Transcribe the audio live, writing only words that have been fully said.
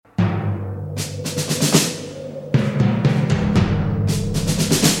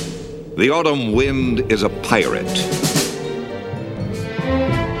The autumn wind is a pirate.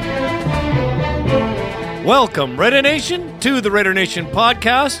 Welcome, Raider Nation, to the Raider Nation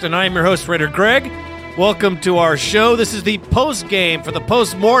podcast, and I'm your host, Raider Greg. Welcome to our show. This is the post-game for the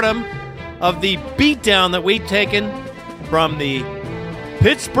post-mortem of the beatdown that we've taken from the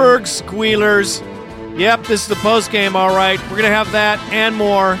Pittsburgh Squealers. Yep, this is the post-game, all right. We're going to have that and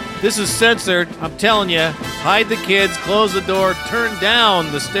more. This is censored, I'm telling you. Hide the kids, close the door, turn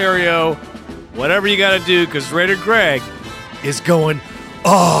down the stereo, whatever you got to do, because Raider Greg is going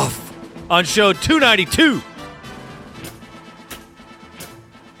off on show 292.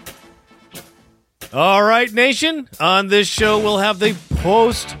 All right, nation. On this show, we'll have the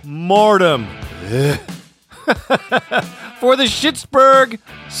post-mortem for the Schittsburg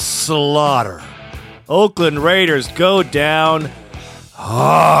slaughter. Oakland Raiders go down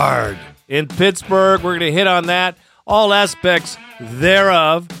hard. In Pittsburgh, we're going to hit on that, all aspects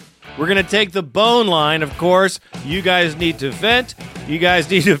thereof. We're going to take the bone line, of course. You guys need to vent. You guys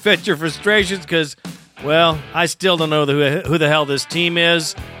need to vent your frustrations because, well, I still don't know who the hell this team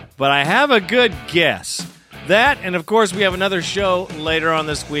is, but I have a good guess. That, and of course, we have another show later on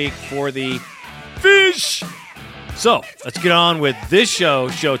this week for the fish. So, let's get on with this show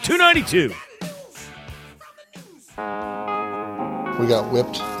 292. We got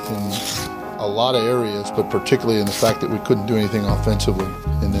whipped in a lot of areas, but particularly in the fact that we couldn't do anything offensively.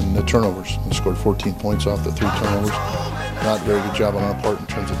 And then the turnovers. We scored 14 points off the 3 turnovers. Not a very good job on our part in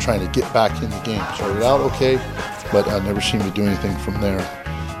terms of trying to get back in the game. Started out okay, but I never seemed to do anything from there.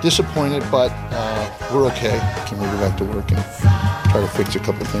 Disappointed, but we're okay. Can we go back to work and try to fix a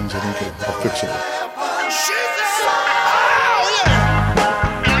couple things? I think I'll fix it.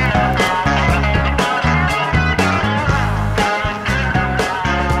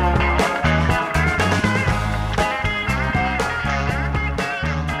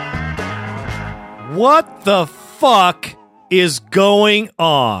 What the fuck is going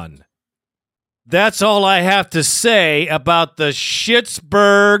on? That's all I have to say about the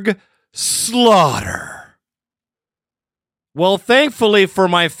Schittsburg slaughter. Well, thankfully for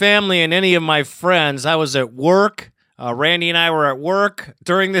my family and any of my friends, I was at work. Randy and I were at work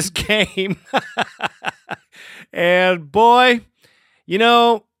during this game. And boy, you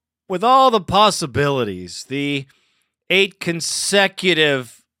know, with all the possibilities, the 8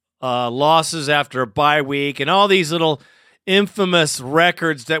 consecutive losses after a bye week, and all these little infamous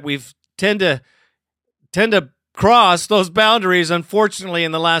records that we've tend to cross those boundaries, unfortunately,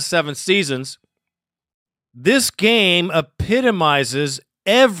 in the last 7 seasons. This game epitomizes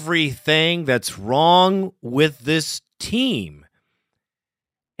everything that's wrong with this team.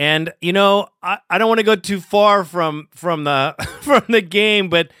 And, you know, I don't want to go too far from the from the game,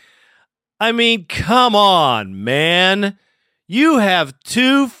 but I mean, come on, man. You have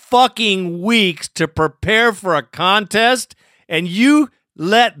 2 fucking weeks to prepare for a contest, and you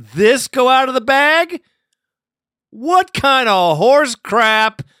let this go out of the bag? What kind of horse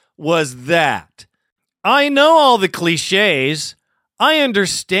crap was that? I know all the cliches. I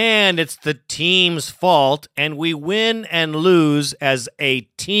understand it's the team's fault, and we win and lose as a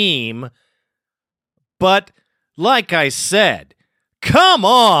team. But, like I said, come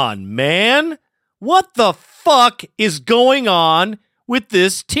on, man. What the fuck is going on with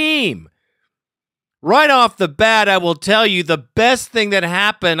this team? Right off the bat, I will tell you the best thing that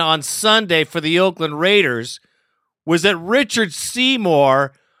happened on Sunday for the Oakland Raiders was that Richard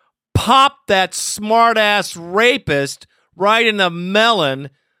Seymour popped that smart-ass rapist right in the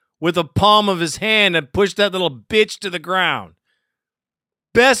melon with the palm of his hand and pushed that little bitch to the ground.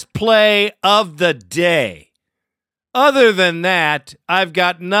 Best play of the day. Other than that, I've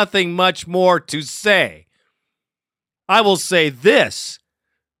got nothing much more to say. I will say this.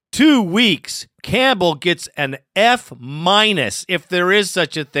 2 weeks, Campbell gets an F-, if there is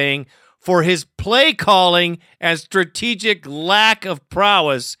such a thing, for his play calling and strategic lack of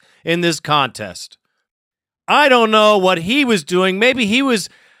prowess in this contest. I don't know what he was doing. Maybe he was,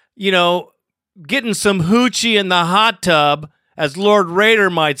 getting some hoochie in the hot tub, as Lord Raider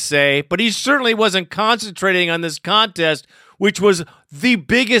might say, but he certainly wasn't concentrating on this contest, which was the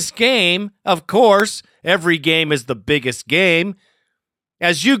biggest game. Of course, every game is the biggest game.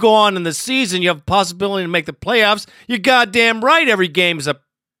 As you go on in the season, you have a possibility to make the playoffs. You're goddamn right every game is the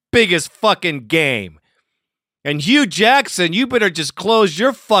biggest fucking game. And Hugh Jackson, you better just close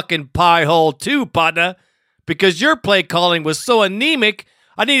your fucking pie hole too, partner, because your play calling was so anemic,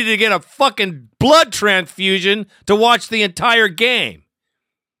 I needed to get a fucking blood transfusion to watch the entire game.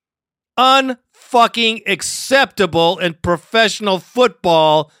 Unfucking acceptable in professional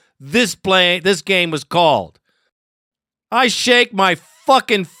football, this game was called. I shake my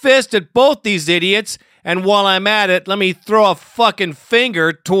fucking fist at both these idiots, and while I'm at it, let me throw a fucking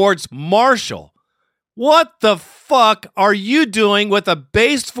finger towards Marshall. What the fuck are you doing with a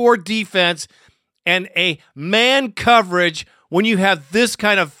base 4 defense and a man coverage when you have this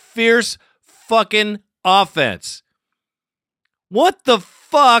kind of fierce fucking offense? What the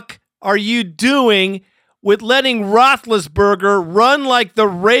fuck are you doing with letting Roethlisberger run like the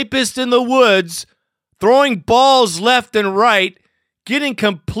rapist in the woods, throwing balls left and right, getting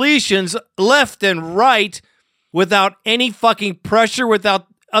completions left and right without any fucking pressure, without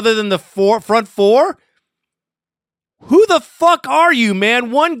other than the front four? Who the fuck are you, man?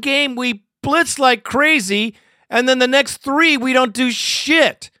 One game we blitz like crazy, and then the next 3 we don't do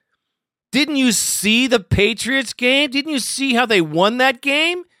shit. Didn't you see the Patriots game? Didn't you see how they won that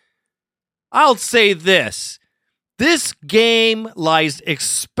game? I'll say this. This game lies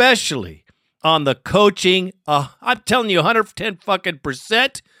especially on the coaching. I'm telling you 110 fucking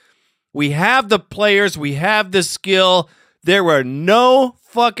percent. We have the players. We have the skill. There were no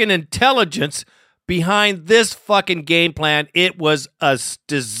fucking intelligence behind this fucking game plan. It was a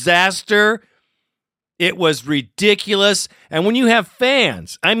disaster. It was ridiculous. And when you have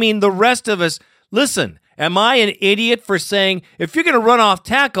fans, I mean, the rest of us, listen, am I an idiot for saying, if you're going to run off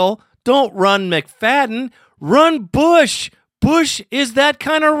tackle, don't run McFadden, run Bush. Bush is that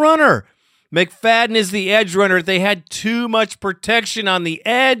kind of runner. McFadden is the edge runner. They had too much protection on the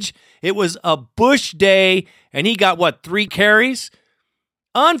edge. It was a Bush day, and he got, 3 carries?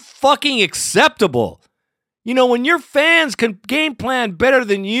 Unfucking acceptable. You know, when your fans can game plan better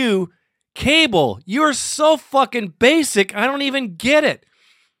than you, Cable, you're so fucking basic, I don't even get it.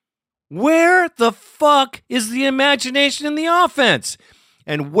 Where the fuck is the imagination in the offense?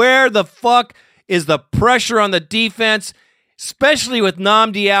 And where the fuck is the pressure on the defense? Especially with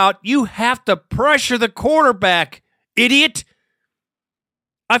Nnamdi out, you have to pressure the quarterback, idiot.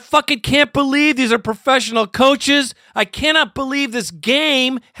 I fucking can't believe these are professional coaches. I cannot believe this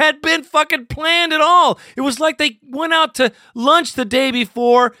game had been fucking planned at all. It was like they went out to lunch the day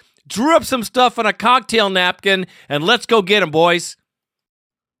before, drew up some stuff on a cocktail napkin, and let's go get them, boys.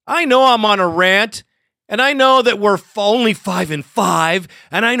 I know I'm on a rant, and I know that we're only 5-5,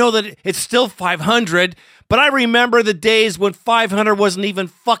 and I know that it's still 500, but I remember the days when 500 wasn't even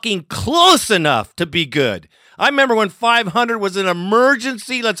fucking close enough to be good. I remember when 500 was an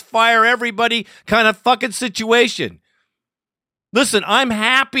emergency, let's fire everybody kind of fucking situation. Listen, I'm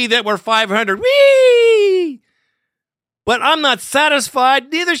happy that we're 500. Whee! But I'm not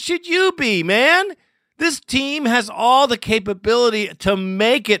satisfied. Neither should you be, man. This team has all the capability to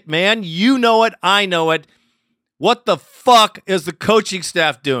make it, man. You know it. I know it. What the fuck is the coaching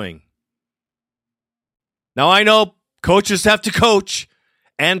staff doing? Now, I know coaches have to coach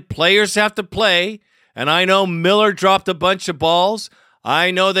and players have to play. And I know Miller dropped a bunch of balls.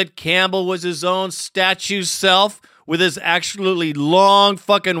 I know that Campbell was his own statue self with his absolutely long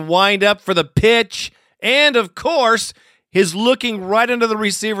fucking wind-up for the pitch. And, of course, his looking right into the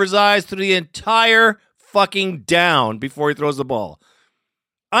receiver's eyes through the entire fucking down before he throws the ball.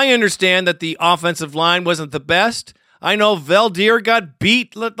 I understand that the offensive line wasn't the best. I know Valdir got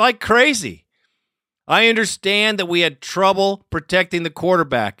beat like crazy. I understand that we had trouble protecting the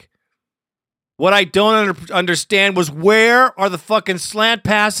quarterback. What I don't understand was where are the fucking slant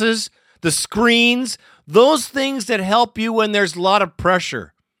passes, the screens, those things that help you when there's a lot of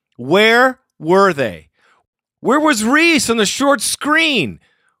pressure. Where were they? Where was Reese on the short screen?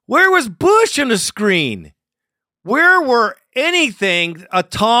 Where was Bush on the screen? Where were anything, a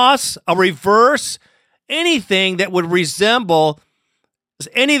toss, a reverse, anything that would resemble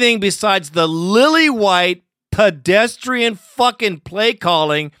anything besides the lily white pedestrian fucking play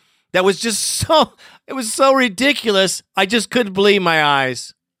calling that was just it was so ridiculous, I just couldn't believe my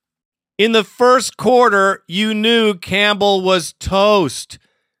eyes. In the first quarter, you knew Campbell was toast.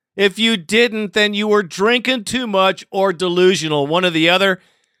 If you didn't, then you were drinking too much or delusional, one or the other.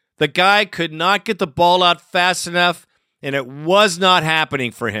 The guy could not get the ball out fast enough, and it was not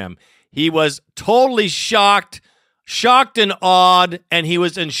happening for him. He was totally shocked and awed, and he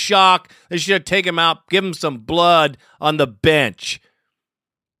was in shock. They should have taken him out, give him some blood on the bench.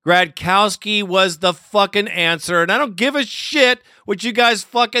 Gradkowski was the fucking answer, and I don't give a shit what you guys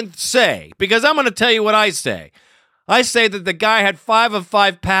fucking say, because I'm going to tell you what I say. I say that the guy had 5 of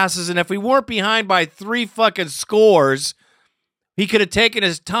 5 passes, and if we weren't behind by 3 fucking scores, he could have taken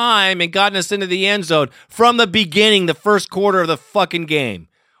his time and gotten us into the end zone from the beginning, the first quarter of the fucking game.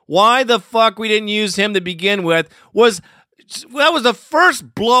 Why the fuck we didn't use him to begin with that was the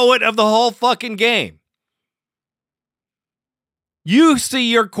first blow it of the whole fucking game. You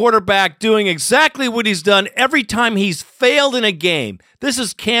see your quarterback doing exactly what he's done every time he's failed in a game. This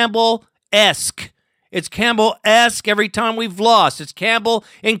is Campbell-esque. It's Campbell-esque every time we've lost. It's Campbell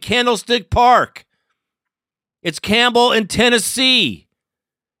in Candlestick Park. It's Campbell in Tennessee.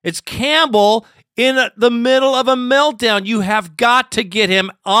 It's Campbell in the middle of a meltdown. You have got to get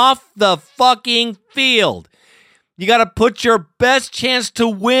him off the fucking field. You got to put your best chance to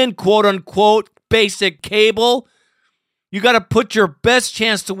win, quote unquote, basic cable. You got to put your best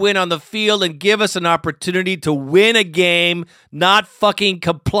chance to win on the field and give us an opportunity to win a game, not fucking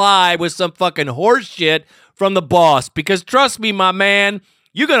comply with some fucking horse shit from the boss. Because trust me, my man,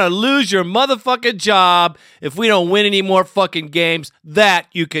 you're going to lose your motherfucking job if we don't win any more fucking games. That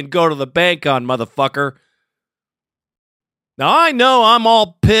you can go to the bank on, motherfucker. Now, I know I'm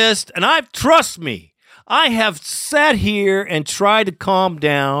all pissed, and trust me, I have sat here and tried to calm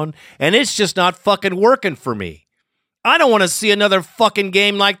down, and it's just not fucking working for me. I don't want to see another fucking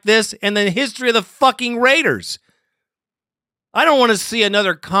game like this in the history of the fucking Raiders. I don't want to see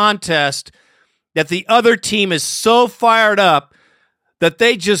another contest that the other team is so fired up that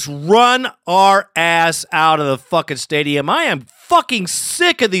they just run our ass out of the fucking stadium. I am fucking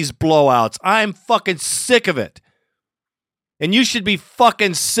sick of these blowouts. I am fucking sick of it. And you should be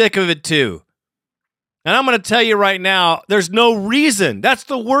fucking sick of it too. And I'm going to tell you right now, there's no reason. That's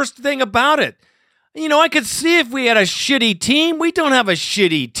the worst thing about it. You know, I could see if we had a shitty team. We don't have a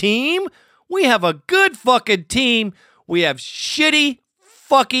shitty team. We have a good fucking team. We have shitty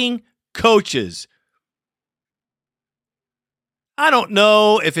fucking coaches. I don't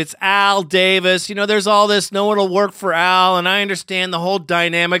know if it's Al Davis. You know, there's all this, no one will work for Al, and I understand the whole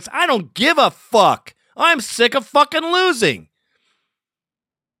dynamics. I don't give a fuck. I'm sick of fucking losing.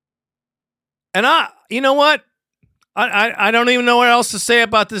 And you know what? I don't even know what else to say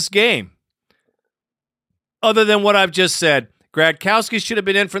about this game. Other than what I've just said. Gradkowski should have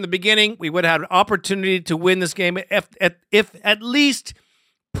been in from the beginning. We would have had an opportunity to win this game if at least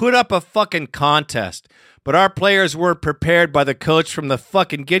put up a fucking contest. But our players weren't prepared by the coach from the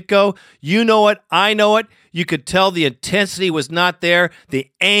fucking get-go. You know it. I know it. You could tell the intensity was not there.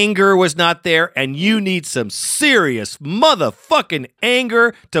 The anger was not there. And you need some serious motherfucking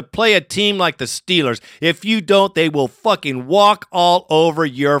anger to play a team like the Steelers. If you don't, they will fucking walk all over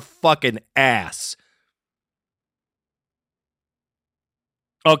your fucking ass.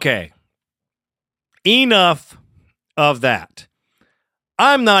 Okay, enough of that.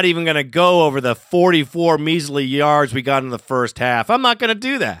 I'm not even going to go over the 44 measly yards we got in the first half. I'm not going to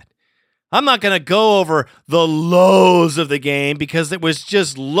do that. I'm not going to go over the lows of the game because it was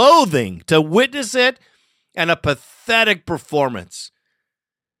just loathing to witness it and a pathetic performance.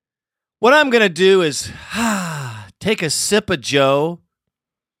 What I'm going to do is take a sip of Joe,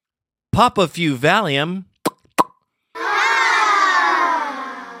 pop a few Valium,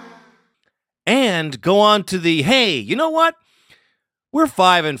 and go on to the, hey, you know what? We're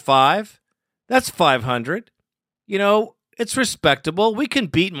 5-5. That's 500. You know, it's respectable. We can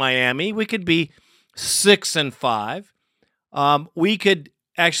beat Miami. We could be 6-5. We could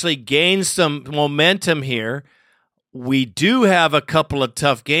actually gain some momentum here. We do have a couple of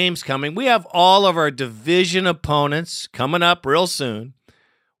tough games coming. We have all of our division opponents coming up real soon.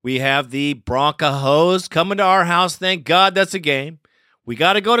 We have the Broncos coming to our house. Thank God that's a game. We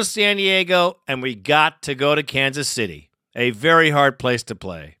got to go to San Diego, and we got to go to Kansas City, a very hard place to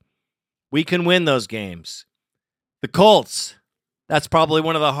play. We can win those games. The Colts, that's probably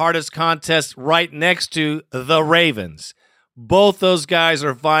one of the hardest contests right next to the Ravens. Both those guys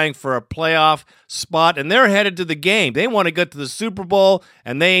are vying for a playoff spot, and they're headed to the game. They want to get to the Super Bowl,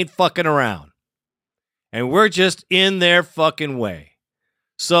 and they ain't fucking around. And we're just in their fucking way.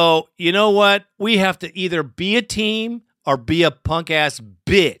 So, you know what? We have to either be a team or be a punk-ass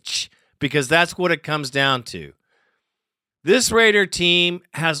bitch, because that's what it comes down to. This Raider team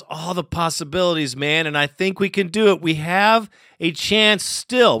has all the possibilities, man, and I think we can do it. We have a chance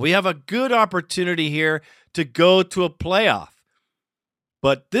still. We have a good opportunity here to go to a playoff.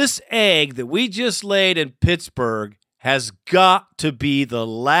 But this egg that we just laid in Pittsburgh has got to be the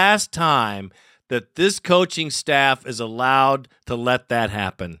last time that this coaching staff is allowed to let that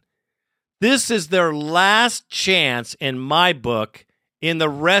happen. This is their last chance, in my book, in the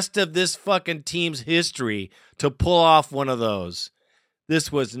rest of this fucking team's history to pull off one of those.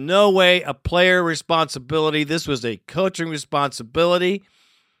 This was no way a player responsibility. This was a coaching responsibility.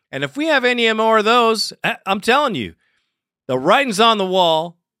 And if we have any more of those, I'm telling you, the writing's on the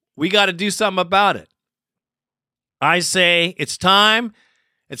wall. We got to do something about it. I say it's time.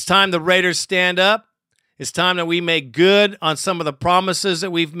 It's time the Raiders stand up. It's time that we make good on some of the promises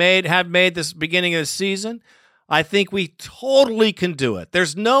that have made this beginning of the season. I think we totally can do it.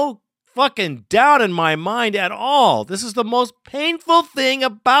 There's no fucking doubt in my mind at all. This is the most painful thing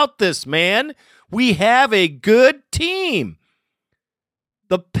about this, man. We have a good team.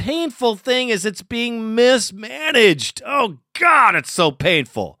 The painful thing is it's being mismanaged. Oh, God, it's so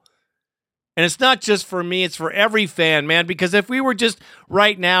painful. And it's not just for me, it's for every fan, man, because if we were just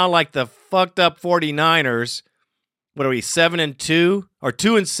right now like the fucked up 49ers, what are we, 7-2? Or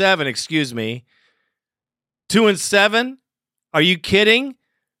 2-7, excuse me. 2-7? Are you kidding?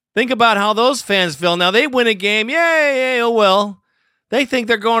 Think about how those fans feel. Now, they win a game. Yay, oh well. They think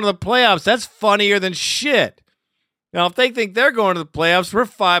they're going to the playoffs. That's funnier than shit. Now, if they think they're going to the playoffs, we're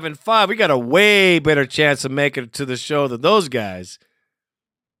 5-5. We got a way better chance of making it to the show than those guys.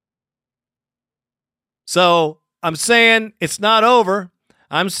 So I'm saying it's not over.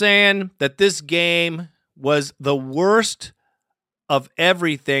 I'm saying that this game was the worst of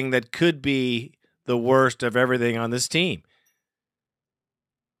everything that could be the worst of everything on this team.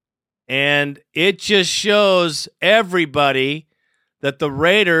 And it just shows everybody that the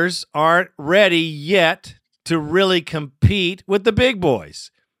Raiders aren't ready yet to really compete with the big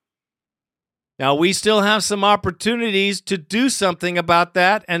boys. Now, we still have some opportunities to do something about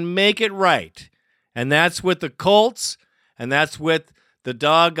that and make it right. And that's with the Colts, and that's with the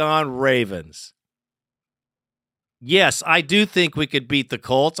doggone Ravens. Yes, I do think we could beat the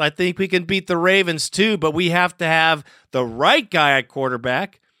Colts. I think we can beat the Ravens too, but we have to have the right guy at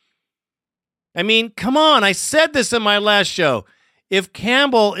quarterback. I mean, come on. I said this in my last show. If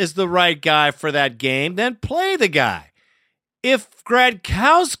Campbell is the right guy for that game, then play the guy. If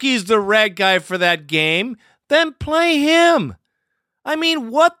Gradkowski's the right guy for that game, then play him. I mean,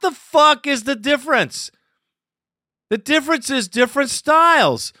 what the fuck is the difference? The difference is different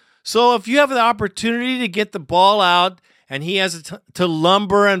styles. So if you have the opportunity to get the ball out and he has to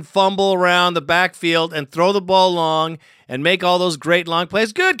lumber and fumble around the backfield and throw the ball long and make all those great long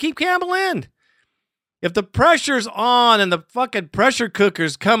plays, good, keep Campbell in. If the pressure's on and the fucking pressure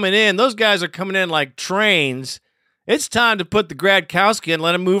cooker's coming in, those guys are coming in like trains, it's time to put the Gradkowski and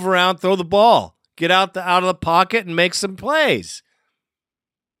let him move around, throw the ball, get out of the pocket and make some plays.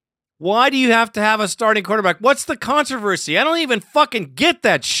 Why do you have to have a starting quarterback? What's the controversy? I don't even fucking get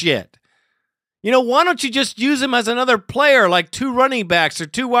that shit. You know, why don't you just use him as another player, like 2 running backs or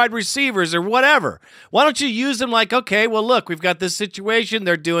 2 wide receivers or whatever? Why don't you use him like, okay, well, look, we've got this situation.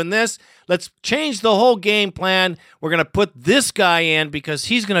 They're doing this. Let's change the whole game plan. We're going to put this guy in because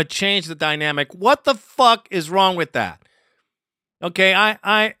he's going to change the dynamic. What the fuck is wrong with that? Okay,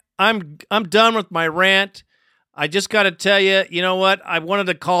 I'm done with my rant. I just got to tell you, you know what? I wanted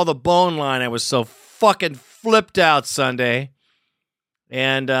to call the bone line. I was so fucking flipped out Sunday.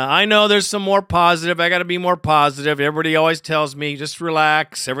 And I know there's some more positive. I got to be more positive. Everybody always tells me, just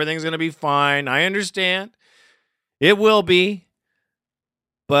relax. Everything's going to be fine. I understand. It will be.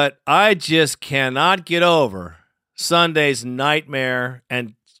 But I just cannot get over Sunday's nightmare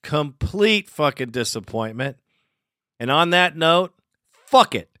and complete fucking disappointment. And on that note,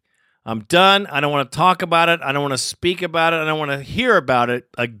 fuck it. I'm done. I don't want to talk about it. I don't want to speak about it. I don't want to hear about it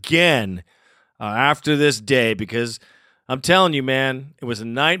again after this day because I'm telling you, man, it was a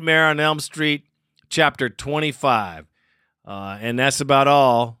nightmare on Elm Street, chapter 25. And that's about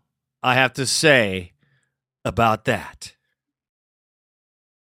all I have to say about that.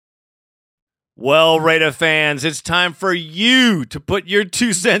 Well, Raider fans, it's time for you to put your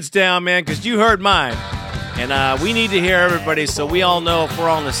 2 cents down, man, because you heard mine. And we need to hear everybody so we all know if we're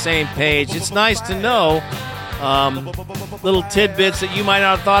all on the same page. It's nice to know little tidbits that you might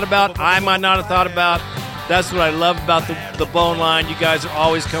not have thought about, I might not have thought about. That's what I love about the bone line. You guys are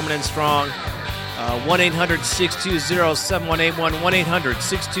always coming in strong. 1-800-620-7181,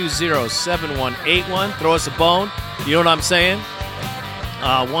 1-800-620-7181. Throw us a bone. You know what I'm saying?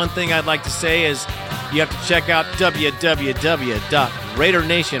 One thing I'd like to say is you have to check out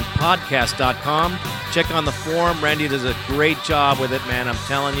www.RaiderNationPodcast.com. Check on the forum. Randy does a great job with it, man. I'm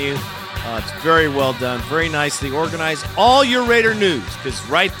telling you. It's very well done. Very nicely organized. All your Raider news, because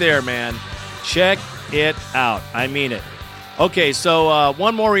right there, man. Check it out. I mean it. Okay, so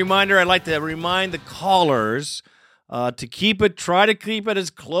one more reminder. I'd like to remind the callers to try to keep it as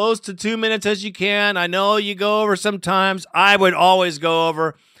close to 2 minutes as you can. I know you go over sometimes. I would always go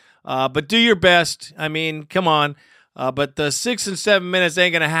over. But do your best. I mean, come on. But the 6 and 7 minutes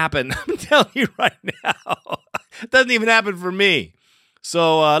ain't going to happen. I'm telling you right now. It doesn't even happen for me.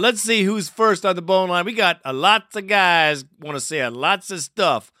 So let's see who's first on the bone line. We got lots of guys want to say lots of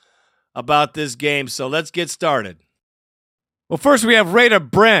stuff about this game. So let's get started. Well, first we have Raider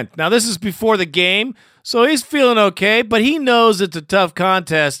Brent. Now, this is before the game, so he's feeling okay, but he knows it's a tough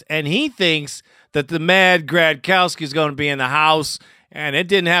contest, and he thinks that the Mad Gradkowski is going to be in the house, and it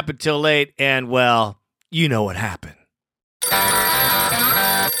didn't happen till late, and, well, you know what happened.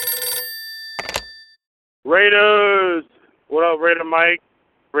 Raiders! What up, Raider Mike,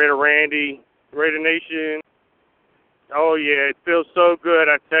 Raider Randy, Raider Nation? Oh, yeah, it feels so good,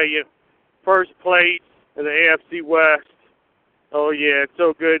 I tell you. First place in the AFC West. Oh, yeah, it's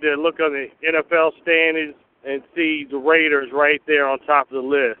so good to look on the NFL standings and see the Raiders right there on top of the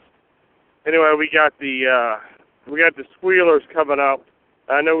list. Anyway, we got the Squealers coming up.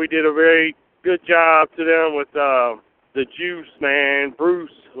 I know we did a very good job to them with the Juice man, Bruce,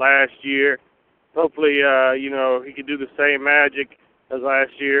 last year. Hopefully, he can do the same magic as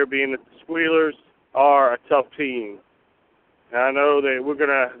last year, being that the Squealers are a tough team. And I know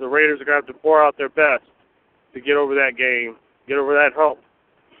that the Raiders are going to have to pour out their best to get over that game, get over that hump.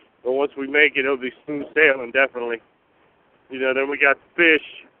 But once we make it, it'll be smooth sailing, definitely. Then we got the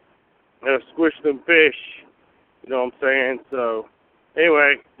fish. Squish them fish. You know what I'm saying? So,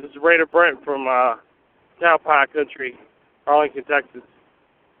 anyway, this is Raider Brent from Cow Pie Country, Arlington, Texas.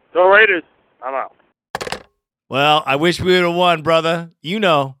 Go Raiders! I'm out. Well, I wish we would have won, brother. You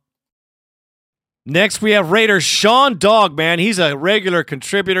know. Next, we have Raider Sean Dog, man. He's a regular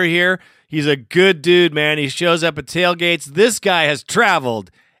contributor here. He's a good dude, man. He shows up at tailgates. This guy has traveled,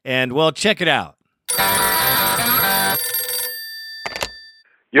 and, well, check it out.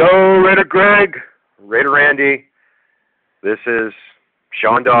 Yo, Raider Greg, Raider Randy. This is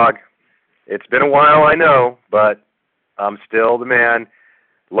Sean Dog. It's been a while, I know, but I'm still the man,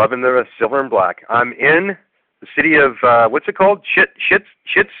 loving the silver and black. I'm in the city of, what's it called?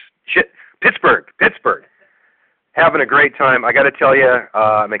 Pittsburgh. Having a great time. I got to tell you,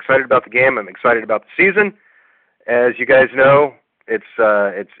 I'm excited about the game. I'm excited about the season. As you guys know, it's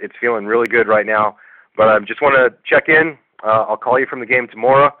feeling really good right now. But I just want to check in. I'll call you from the game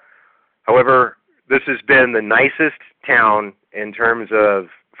tomorrow. However, this has been the nicest town in terms of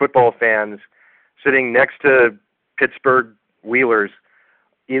football fans, sitting next to Pittsburgh Wheelers,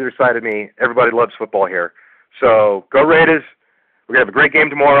 either side of me. Everybody loves football here. So go Raiders. We're going to have a great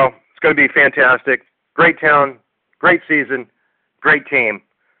game tomorrow. It's going to be fantastic. Great town, great season, great team.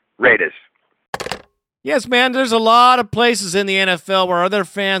 Raiders. Yes, man, there's a lot of places in the NFL where other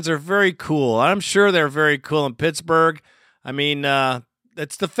fans are very cool. I'm sure they're very cool in Pittsburgh. I mean,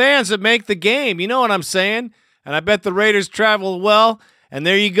 it's the fans that make the game. You know what I'm saying? And I bet the Raiders travel well. And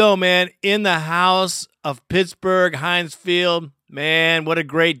there you go, man, in the house of Pittsburgh, Heinz Field. Man, what a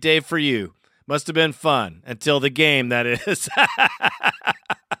great day for you. Must have been fun until the game, that is.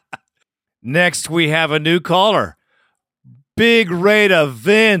 Next, we have a new caller. Big Raider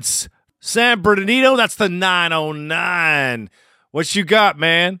Vince. San Bernardino, that's the 909. What you got,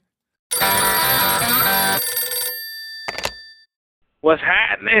 man? What's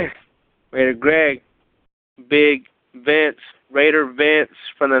happening? Raider Greg, Big Vince, Raider Vince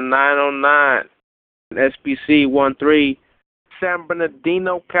from the 909, SBC 13, San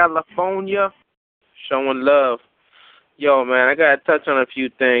Bernardino, California, showing love. Yo, man, I got to touch on a few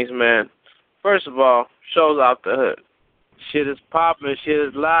things, man. First of all, show's off the hook. Shit is popping, shit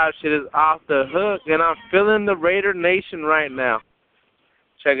is live, shit is off the hook, and I'm feeling the Raider Nation right now.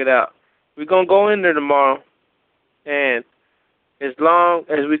 Check it out. We're going to go in there tomorrow, and as long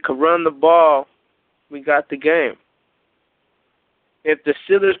as we can run the ball, we got the game. If the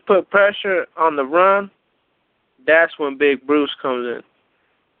Steelers put pressure on the run, that's when Big Bruce comes in.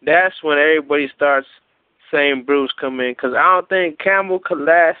 That's when everybody starts saying Bruce come in, because I don't think Campbell could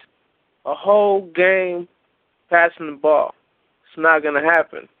last a whole game passing the ball. It's not going to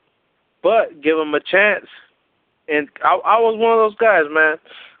happen. But give him a chance. And I was one of those guys, man.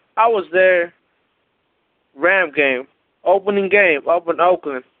 I was there, Ram game, opening game up in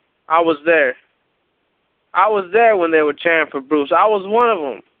Oakland. I was there. I was there when they were cheering for Bruce. I was one of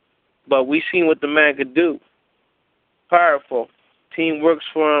them. But we seen what the man could do. Powerful. Team works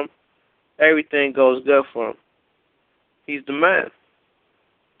for him. Everything goes good for him. He's the man.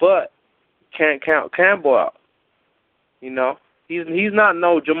 But can't count Campbell out. You know, he's not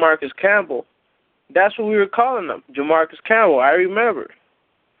no Jamarcus Campbell. That's what we were calling him, Jamarcus Campbell. I remember.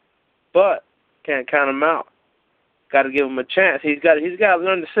 But can't count him out. Got to give him a chance. He's got to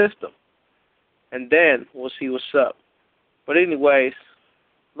learn the system, and then we'll see what's up. But anyways,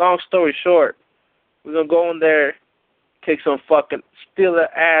 long story short, we're gonna go in there, kick some fucking Steeler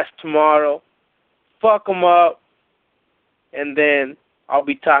ass tomorrow, fuck them up, and then I'll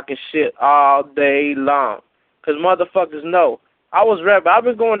be talking shit all day long. Because motherfuckers know. I was repping. I've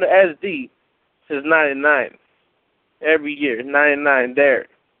been going to SD since 99. Every year, 99 there.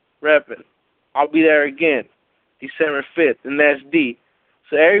 Repping. I'll be there again. December 5th in SD.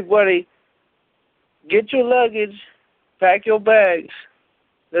 So everybody get your luggage, pack your bags.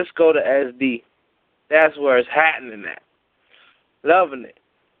 Let's go to SD. That's where it's happening at. Loving it.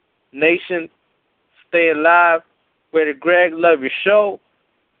 Nation, stay alive. Raider Greg, love your show.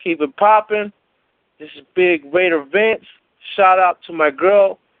 Keep it popping. This is Big Raider Vince. Shout out to my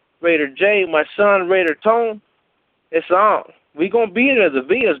girl, Raider J, my son, Raider Tone. It's on. We gonna be there, the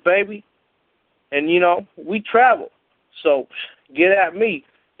Vias, baby. And, we travel. So, get at me.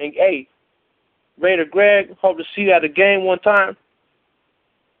 And, hey, Raider Greg, hope to see you at the game one time.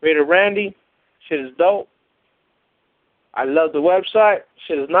 Raider Randy, shit is dope. I love the website.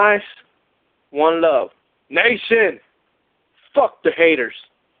 Shit is nice. One love. Nation, fuck the haters.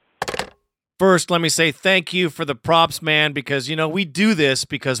 First, let me say thank you for the props, man, because, we do this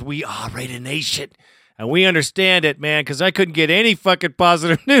because we are Raider Nation. And we understand it, man, because I couldn't get any fucking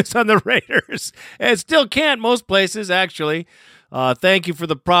positive news on the Raiders. And still can't most places, actually. Thank you for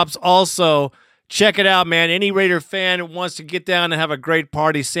the props. Also, check it out, man. Any Raider fan who wants to get down and have a great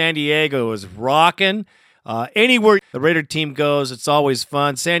party, San Diego is rocking. Anywhere the Raider team goes, it's always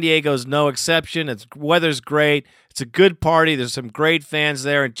fun. San Diego's no exception. It's weather's great. It's a good party. There's some great fans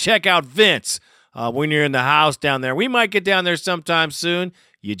there. And check out Vince when you're in the house down there. We might get down there sometime soon.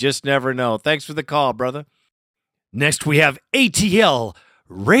 You just never know. Thanks for the call, brother. Next, we have ATL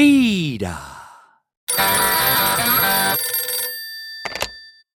Raider.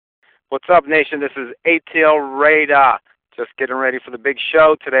 What's up, nation? This is ATL Raider. Just getting ready for the big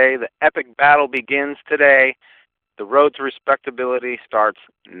show today. The epic battle begins today. The road to respectability starts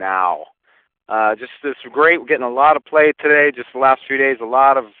now. Just this great. We're getting a lot of play today. Just the last few days, a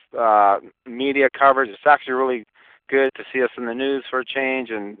lot of media coverage. It's actually really good to see us in the news for a change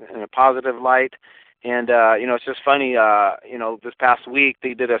and in a positive light. And, it's just funny, this past week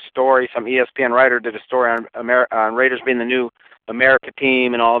they did a story, some ESPN writer did a story on Raiders being the new America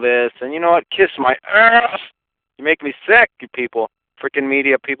team and all this. And you know what? Kiss my ass. You make me sick, you people. Freaking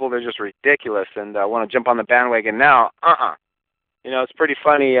media people, they're just ridiculous and want to jump on the bandwagon now. It's pretty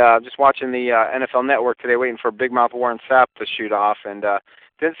funny. Just watching the NFL Network today, waiting for Big Mouth Warren Sapp to shoot off, and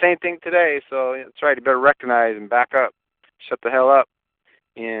didn't say anything today. So that's right. You better recognize and back up, shut the hell up,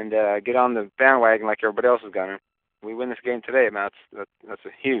 and get on the bandwagon like everybody else is gonna. We win this game today, man. That's a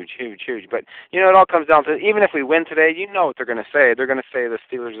huge, huge, huge. But it all comes down to, even if we win today, you know what they're gonna say. They're gonna say the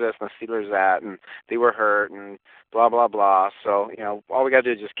Steelers this and the Steelers that, and they were hurt and blah blah blah. So all we gotta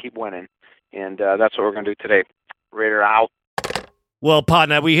do is just keep winning, and that's what we're gonna do today. Raider out. Well,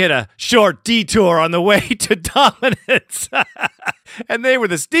 partner, we hit a short detour on the way to dominance, and they were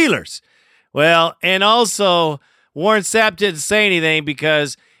the Steelers. Well, and also Warren Sapp didn't say anything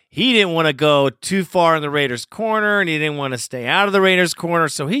because he didn't want to go too far in the Raiders' corner, and he didn't want to stay out of the Raiders' corner,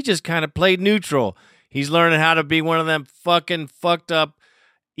 so he just kind of played neutral. He's learning how to be one of them fucking fucked up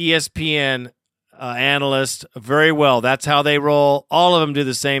ESPN analysts very well. That's how they roll. All of them do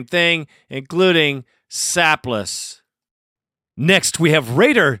the same thing, including Sapless. Next, we have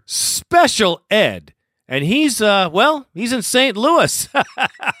Raider Special Ed, and he's in St. Louis.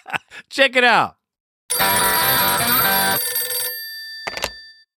 Check it out.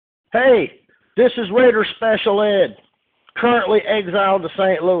 Hey, this is Raider Special Ed, currently exiled to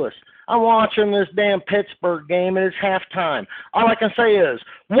St. Louis. I'm watching this damn Pittsburgh game, and it's halftime. All I can say is,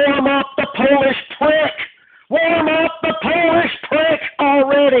 warm up the Polish prick! Warm up the Polish prick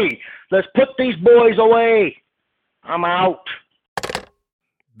already! Let's put these boys away. I'm out.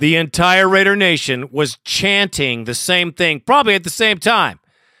 The entire Raider Nation was chanting the same thing, probably at the same time.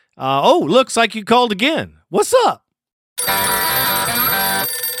 Looks like you called again. What's up?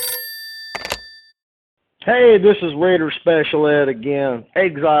 Hey, this is Raider Special Ed again,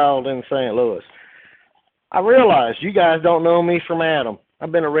 exiled in St. Louis. I realize you guys don't know me from Adam.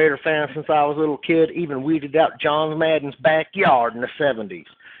 I've been a Raider fan since I was a little kid, even weeded out John Madden's backyard in the 70s.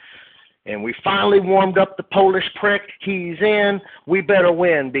 And we finally warmed up the Polish prick. He's in. We better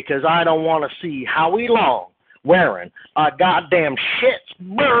win because I don't want to see Howie Long wearing a goddamn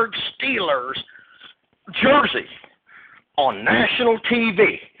Pittsburgh Steelers jersey on national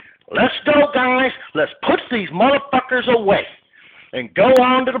TV. Let's go, guys. Let's put these motherfuckers away and go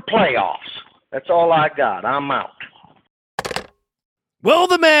on to the playoffs. That's all I got. I'm out. Well,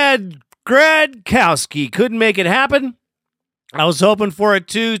 the mad Gradkowski couldn't make it happen. I was hoping for it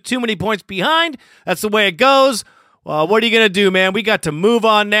too. Too many points behind. That's the way it goes. What are you going to do, man? We got to move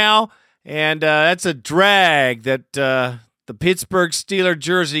on now. And that's a drag that the Pittsburgh Steelers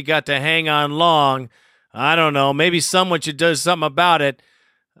jersey got to hang on long. I don't know. Maybe someone should do something about it.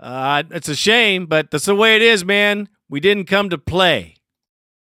 It's a shame, but that's the way it is, man. We didn't come to play.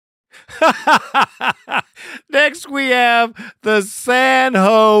 Next, we have the San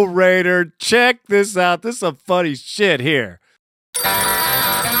Ho Raider. Check this out. This is some funny shit here.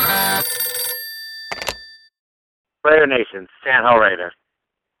 Raider Nation, San Ho Raider.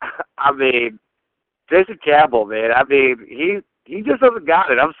 I mean, Jason Campbell, man. I mean, he just doesn't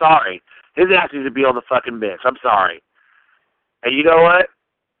got it. I'm sorry. His ass needs to be on the fucking bench. I'm sorry. And you know what?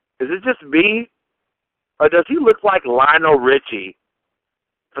 Is it just me? Or does he look like Lionel Richie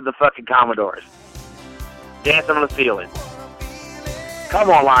from the fucking Commodores? Dancing on the ceiling. Come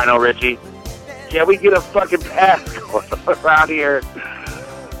on, Lionel Richie. Can we get a fucking pass going around here?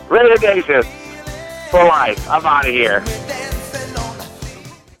 Raider Nation. For life. I'm out of here.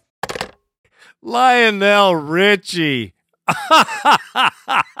 Lionel Richie.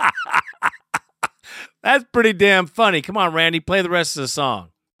 That's pretty damn funny. Come on, Randy, play the rest of the song.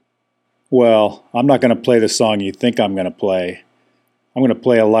 Well, I'm not going to play the song you think I'm going to play. I'm going to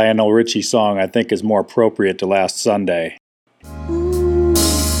play a Lionel Richie song I think is more appropriate to last Sunday.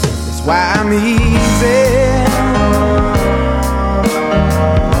 That's why I'm easy.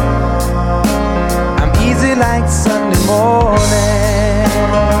 I'm easy like Sunday morning.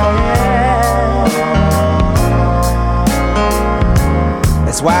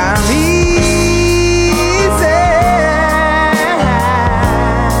 That's why I'm easy.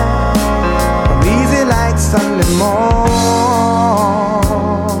 I'm easy like Sunday morning.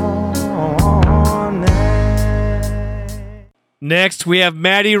 Next, we have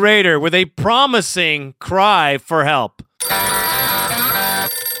Maddie Raider with a promising cry for help.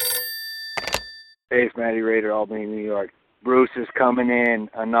 Hey, it's Matty Raider, Albany, New York. Bruce is coming in.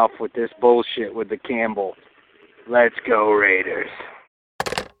 Enough with this bullshit with the Campbell. Let's go, Raiders.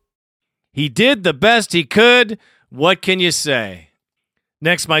 He did the best he could. What can you say?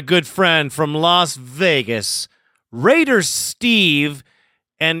 Next, my good friend from Las Vegas, Raider Steve.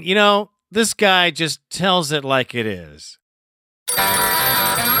 And, you know, this guy just tells it like it is.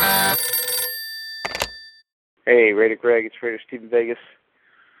 Hey, Raider Greg, it's Raider Steve in Vegas.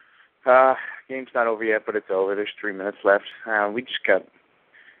 Game's not over yet, but it's over. There's 3 minutes left. We just got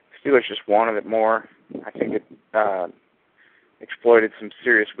Steelers just wanted it more. I think it exploited some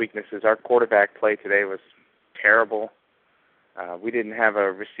serious weaknesses. Our quarterback play today was terrible. We didn't have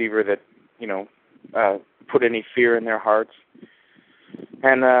a receiver that, put any fear in their hearts.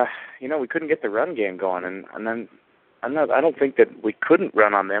 And, we couldn't get the run game going. And then I don't think that we couldn't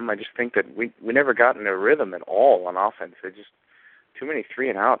run on them. I just think that we never got in a rhythm at all on offense. It just too many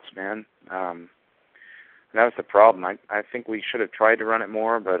 3-and-outs, man. And that was the problem. I think we should have tried to run it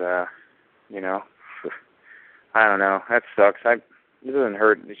more, but I don't know. That sucks. It doesn't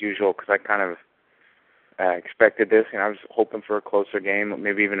hurt as usual because I kind of expected this. I was hoping for a closer game,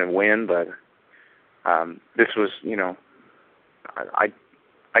 maybe even a win, but this was,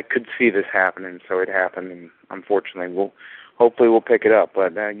 I could see this happening, so it happened, and unfortunately, hopefully we'll pick it up.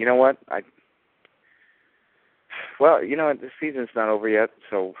 But you know what? The season's not over yet,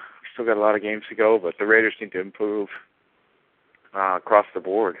 so we still got a lot of games to go. But the Raiders need to improve across the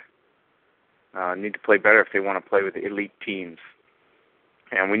board. Need to play better if they want to play with the elite teams,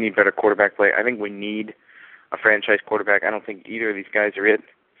 and we need better quarterback play. I think we need a franchise quarterback. I don't think either of these guys are it.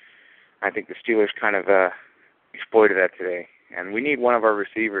 I think the Steelers kind of exploited that today. And we need one of our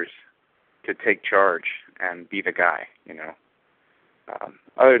receivers to take charge and be the guy,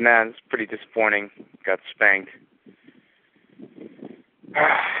 Other than that, it's pretty disappointing. Got spanked.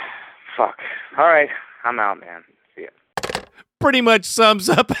 Fuck. All right. I'm out, man. See ya. Pretty much sums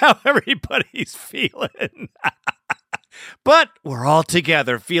up how everybody's feeling. But we're all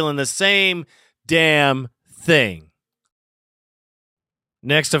together feeling the same damn thing.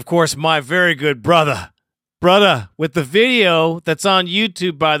 Next, of course, my very good brother, with the video that's on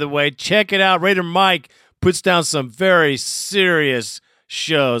YouTube, by the way. Check it out. Raider Mike puts down some very serious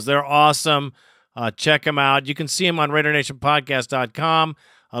shows. They're awesome. Check them out. You can see them on RaiderNationPodcast.com.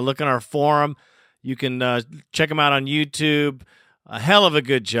 Look on our forum. You can check them out on YouTube. A hell of a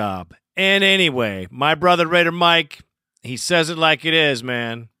good job. And anyway, my brother Raider Mike, he says it like it is,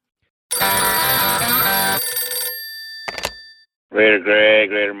 man. Raider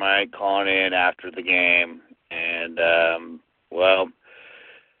Greg, Raider Mike calling in after the game. And,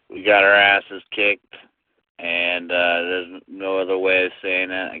 we got our asses kicked, and there's no other way of saying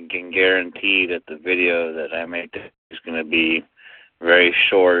it. I can guarantee that the video that I made is going to be very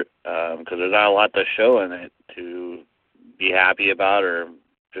short because there's not a lot to show in it to be happy about or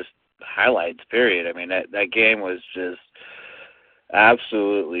just highlights, period. I mean, that game was just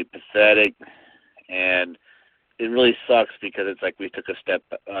absolutely pathetic, and it really sucks because it's like we took a step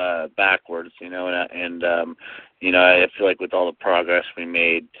backwards, and I feel like with all the progress we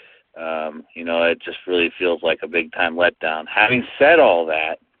made It just really feels like a big-time letdown. Having said all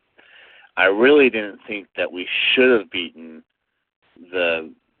that, I really didn't think that we should have beaten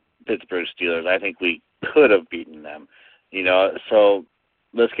the Pittsburgh Steelers. I think we could have beaten them. So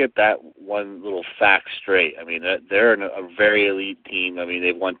let's get that one little fact straight. I mean, they're a very elite team. I mean,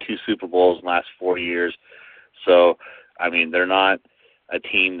 they've won 2 Super Bowls in the last 4 years. So, I mean, they're not a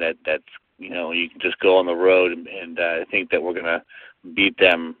team that's you can just go on the road and think that we're going to beat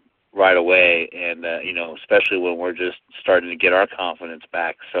them right away, and especially when we're just starting to get our confidence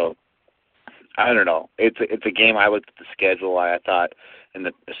back. So I don't know. It's a game. I looked at the schedule. I thought in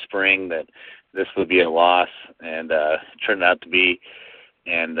the spring that this would be a loss, and it turned out to be.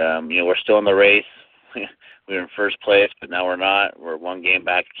 And we're still in the race. We were in first place, but now we're not. We're 1 game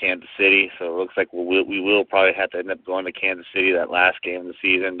back to Kansas City, so it looks like we will probably have to end up going to Kansas City that last game of the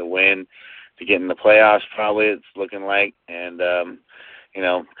season to win, to get in the playoffs. Probably it's looking like, and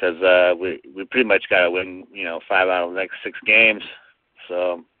because we pretty much got to win 5 out of the next 6 games.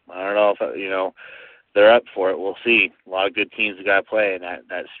 So I don't know if they're up for it. We'll see. A lot of good teams we got to play in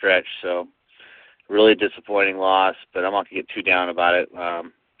that stretch. So really disappointing loss, but I'm not gonna get too down about it.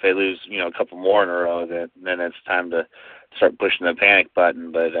 If they lose, a couple more in a row, then it's time to start pushing the panic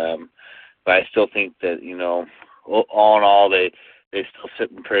button. But I still think that all in all, they still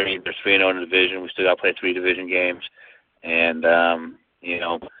sitting pretty. They're 3-0 in the division. We still got to play 3 division games, and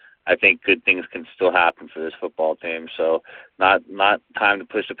I think good things can still happen for this football team. So not time to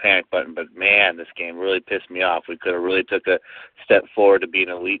push the panic button. But man, this game really pissed me off. We could have really took a step forward to be an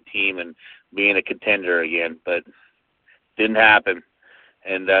elite team and being a contender again, but didn't happen.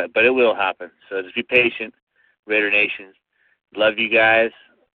 And but it will happen. So just be patient, Raider Nation. Love you guys.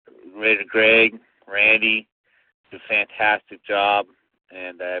 Raider Greg, Randy, did a fantastic job,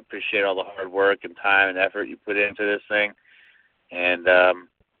 and I appreciate all the hard work and time and effort you put into this thing. And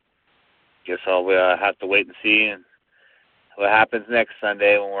guess I'll have to wait and see and what happens next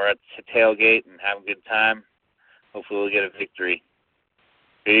Sunday when we're at the tailgate and have a good time. Hopefully we'll get a victory.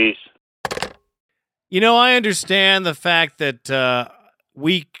 Peace. I understand the fact that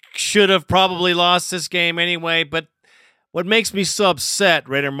we should have probably lost this game anyway, but what makes me so upset,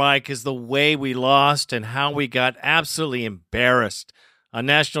 Raider Mike, is the way we lost and how we got absolutely embarrassed on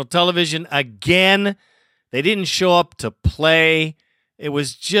national television again. They didn't show up to play. It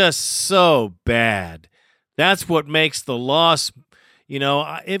was just so bad. That's what makes the loss,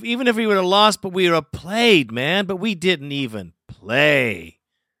 even if we would have lost, but we would have played, man, but we didn't even play.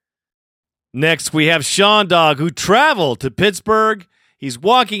 Next, we have Sean Dog, who traveled to Pittsburgh. He's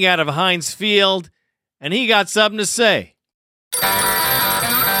walking out of Heinz Field, and he got something to say.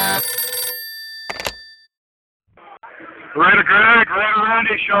 Raider Greg, Raider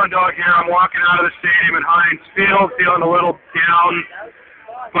Randy, Sean Dog here. I'm walking out of the stadium at Heinz Field, feeling a little down.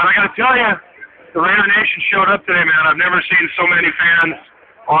 But I got to tell you, the Raider Nation showed up today, man. I've never seen so many fans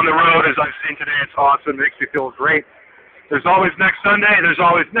on the road as I've seen today. It's awesome. It makes me feel great. There's always next Sunday. There's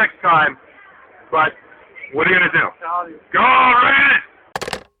always next time. But what are you going to do? Go, Raiders!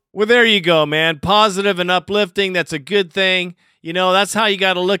 Well, there you go, man. Positive and uplifting. That's a good thing. That's how you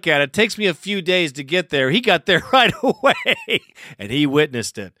got to look at it. It takes me a few days to get there. He got there right away, and he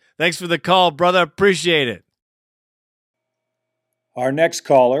witnessed it. Thanks for the call, brother. Appreciate it. Our next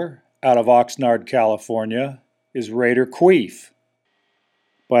caller, out of Oxnard, California, is Raider Queef.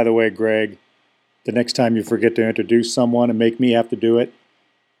 By the way, Greg, the next time you forget to introduce someone and make me have to do it,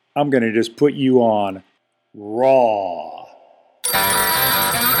 I'm going to just put you on Raw.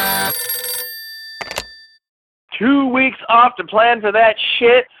 2 weeks off to plan for that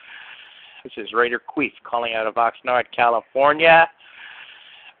shit. This is Raider Queef calling out of Oxnard, California.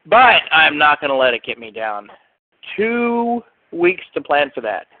 But I'm not going to let it get me down. 2 weeks to plan for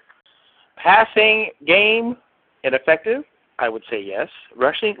that. Passing game, ineffective? I would say yes.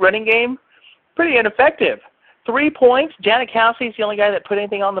 Running game, pretty ineffective. 3 points. Janikowski's the only guy that put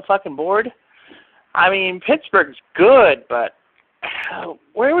anything on the fucking board. I mean, Pittsburgh's good, but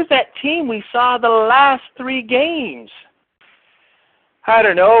where was that team we saw the last 3 games? I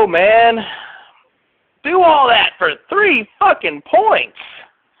don't know, man. Do all that for 3 fucking points.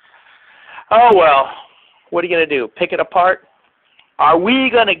 Oh, well. What are you going to do? Pick it apart? Are we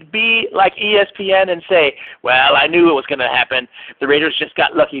going to be like ESPN and say, well, I knew it was going to happen. The Raiders just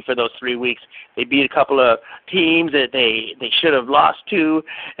got lucky for those 3 weeks. They beat a couple of teams that they should have lost to.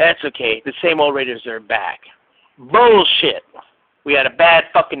 That's okay. The same old Raiders are back. Bullshit. We had a bad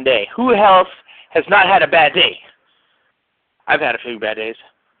fucking day. Who else has not had a bad day? I've had a few bad days.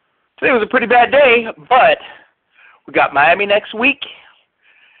 Today was a pretty bad day, but we got Miami next week,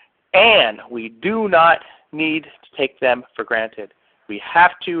 and we do not need to take them for granted. We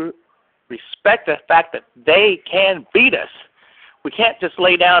have to respect the fact that they can beat us. We can't just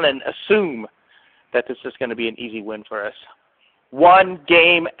lay down and assume that this is going to be an easy win for us. One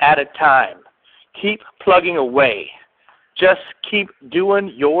game at a time. Keep plugging away. Just keep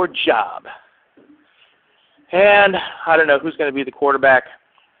doing your job. And I don't know who's going to be the quarterback.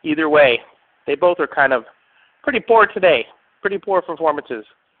 Either way, they both are kind of pretty poor today. Pretty poor performances.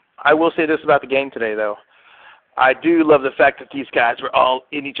 I will say this about the game today, though. I do love the fact that these guys were all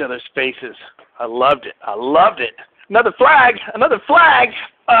in each other's faces. I loved it. I loved it. Another flag. Another flag.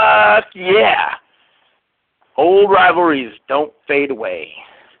 Yeah. Old rivalries don't fade away.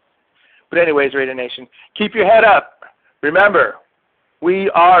 But anyways, Raider Nation, keep your head up. Remember, we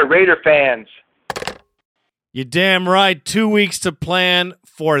are Raider fans. You damn right. 2 weeks to plan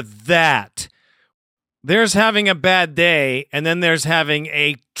for that. There's having a bad day, and then there's having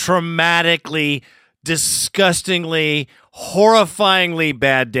a traumatically, disgustingly, horrifyingly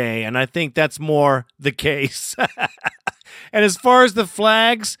bad day, and I think that's more the case. And as far as the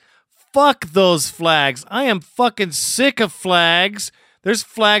flags, fuck those flags. I am fucking sick of flags. There's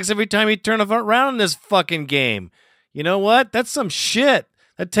flags every time you turn around in this fucking game. You know what? That's some shit.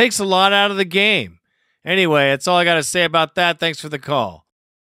 That takes a lot out of the game. Anyway, that's all I got to say about that. Thanks for the call.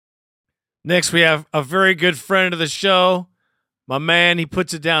 Next, we have a very good friend of the show. My man, he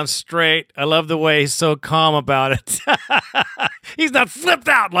puts it down straight. I love the way he's so calm about it. He's not flipped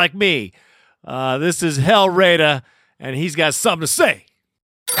out like me. This is Hell Raider, and he's got something to say.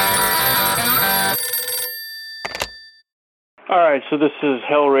 All right, so this is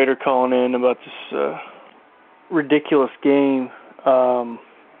Hell Raider calling in about this ridiculous game. 3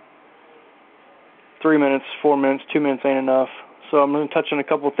 minutes, 4 minutes, 2 minutes ain't enough. So I'm going to touch on a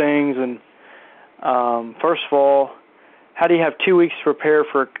couple things. And first of all, how do you have 2 weeks to prepare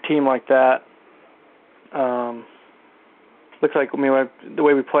for a team like that? Looks like the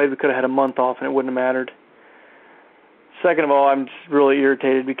way we played, we could have had a month off and it wouldn't have mattered. Second of all, I'm just really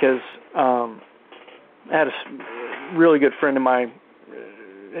irritated because I had a really good friend of mine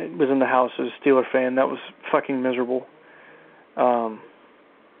was in the house as a Steeler fan. That was fucking miserable.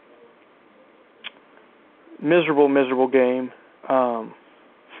 Miserable game. The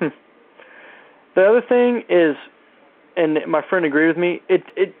other thing is, and my friend agreed with me,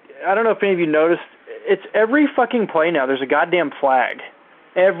 I don't know if any of you noticed, it's every fucking play now. There's a goddamn flag.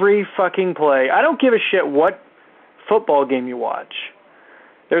 Every fucking play. I don't give a shit what football game you watch.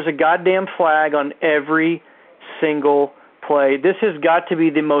 There's a goddamn flag on every single play. This has got to be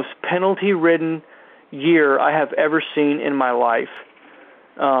the most penalty-ridden year I have ever seen in my life.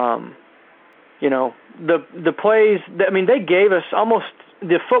 You know, the plays, they gave us almost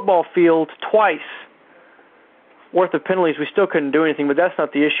the football field twice worth of penalties. We still couldn't do anything, but that's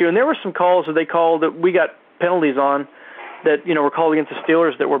not the issue. And there were some calls that they called that we got penalties on that, were called against the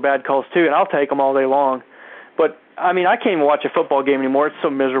Steelers that were bad calls too, and I'll take them all day long. But, I can't even watch a football game anymore. It's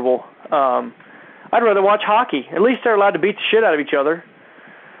so miserable. I'd rather watch hockey. At least they're allowed to beat the shit out of each other.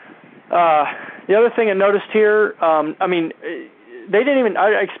 The other thing I noticed here, they didn't even.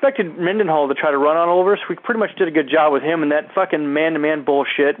 I expected Mendenhall to try to run on over us. We pretty much did a good job with him and that fucking man-to-man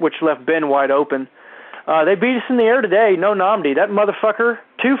bullshit, which left Ben wide open. They beat us in the air today. No Namdi. That motherfucker.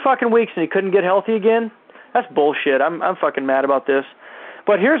 2 fucking weeks and he couldn't get healthy again. That's bullshit. I'm fucking mad about this.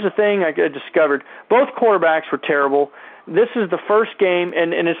 But here's the thing I discovered. Both quarterbacks were terrible. This is the first game,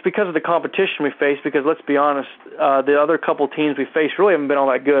 and it's because of the competition we faced, because let's be honest, the other couple teams we faced really haven't been all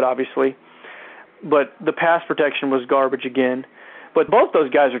that good, obviously. But the pass protection was garbage again. But both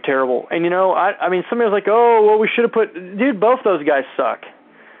those guys are terrible. And, somebody was like, oh, well, we should have put – dude, both those guys suck.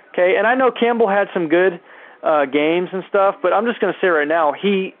 Okay, and I know Campbell had some good games and stuff, but I'm just going to say right now,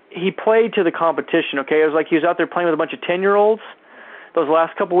 he played to the competition, okay? It was like he was out there playing with a bunch of 10-year-olds those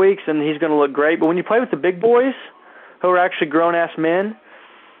last couple weeks, and he's going to look great. But when you play with the big boys who are actually grown-ass men,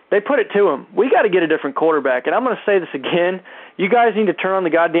 they put it to him. We got to get a different quarterback. And I'm going to say this again. You guys need to turn on the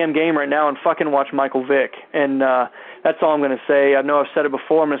goddamn game right now and fucking watch Michael Vick. And that's all I'm going to say. I know I've said it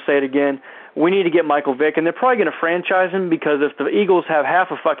before. I'm going to say it again. We need to get Michael Vick. And they're probably going to franchise him because if the Eagles have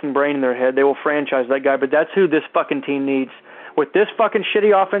half a fucking brain in their head, they will franchise that guy. But that's who this fucking team needs. With this fucking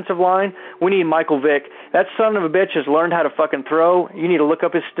shitty offensive line, we need Michael Vick. That son of a bitch has learned how to fucking throw. You need to look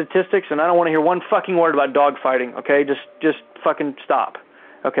up his statistics, and I don't want to hear one fucking word about dogfighting, okay? Just fucking stop,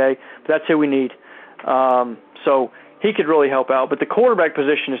 okay? But that's who we need. So he could really help out. But the quarterback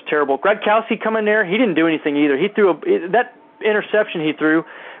position is terrible. Gradkowski come in there. He didn't do anything either. He threw that interception he threw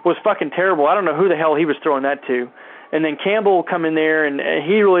was fucking terrible. I don't know who the hell he was throwing that to. And then Campbell come in there, and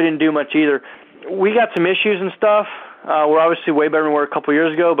he really didn't do much either. We got some issues and stuff. We're obviously way better than we were a couple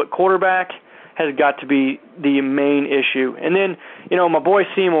years ago, but quarterback, has got to be the main issue. And then, my boy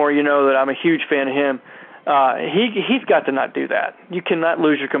Seymour, that I'm a huge fan of him. He's got to not do that. You cannot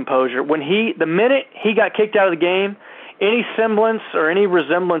lose your composure. The minute he got kicked out of the game, any semblance or any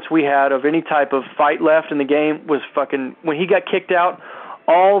resemblance we had of any type of fight left in the game was when he got kicked out,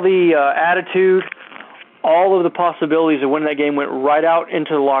 all the attitude, all of the possibilities of winning that game went right out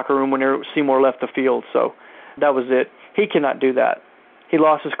into the locker room when Seymour left the field. So that was it. He cannot do that. He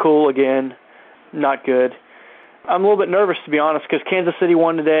lost his cool again. Not good. I'm a little bit nervous, to be honest, because Kansas City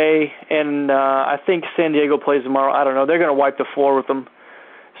won today, and I think San Diego plays tomorrow. I don't know. They're going to wipe the floor with them.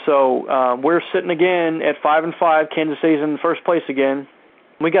 So we're sitting again at 5-5. Kansas City's in first place again.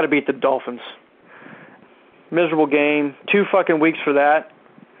 We got to beat the Dolphins. Miserable game. 2 fucking weeks for that.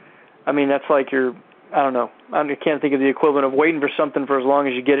 I mean, that's like I don't know. I can't think of the equivalent of waiting for something for as long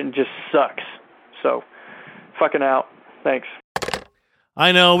as you get it and it just sucks. So, fucking out. Thanks.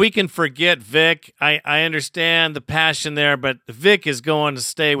 I know we can forget Vic. I understand the passion there, but Vic is going to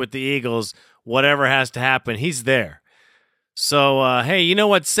stay with the Eagles. Whatever has to happen, he's there. So, hey, you know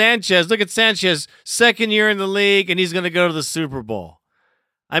what? Sanchez, look at Sanchez, second year in the league, and he's going to go to the Super Bowl.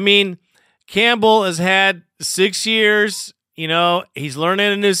 I mean, Campbell has had 6 years. He's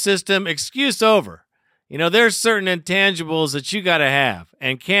learning a new system. Excuse over. There's certain intangibles that you got to have.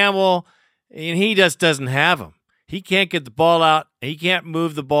 And Campbell, he just doesn't have them. He can't get the ball out. He can't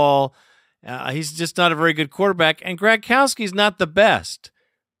move the ball. He's just not a very good quarterback. And Gronkowski's not the best.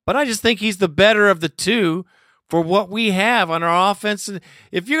 But I just think he's the better of the two for what we have on our offense.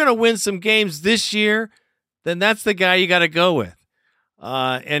 If you're going to win some games this year, then that's the guy you got to go with.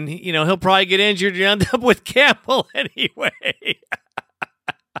 And he'll probably get injured and end up with Campbell anyway.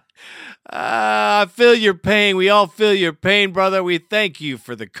 I feel your pain. We all feel your pain, brother. We thank you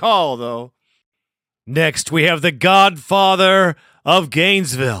for the call, though. Next, we have the godfather of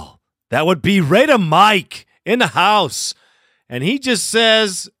Gainesville. That would be Raider Mike in the house. And he just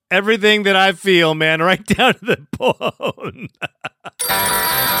says everything that I feel, man, right down to the bone.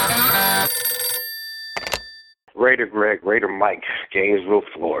 Raider Greg, Raider Mike, Gainesville,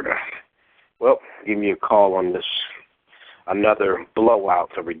 Florida. Well, give me a call on this. Another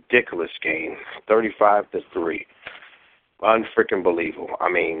blowout, a ridiculous game, 35-3. Unfreaking believable. I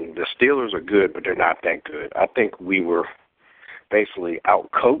mean, the Steelers are good, but they're not that good. I think we were basically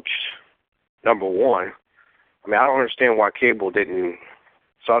outcoached, number one. I mean, I don't understand why Cable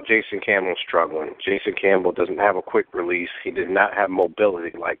saw Jason Campbell struggling. Jason Campbell doesn't have a quick release. He did not have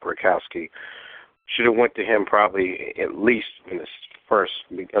mobility like Gronkowski. Should have went to him probably at least in the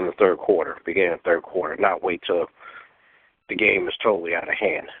third quarter, beginning of the third quarter, not wait till the game is totally out of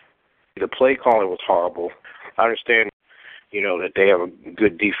hand. The play calling was horrible. I understand, that they have a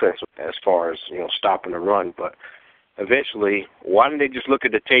good defense as far as, stopping the run, but eventually, why didn't they just look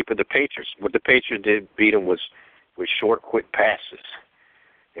at the tape of the Patriots? What the Patriots did beat them was with short, quick passes,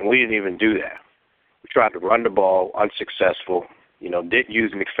 and we didn't even do that. We tried to run the ball, unsuccessful, didn't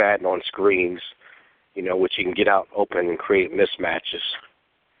use McFadden on screens, which he can get out open and create mismatches.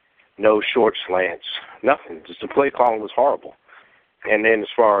 No short slants, nothing. Just the play calling was horrible. And then as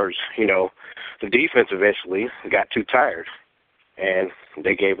far as, the defense eventually got too tired, and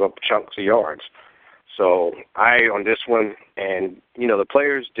they gave up chunks of yards. So on this one, and, the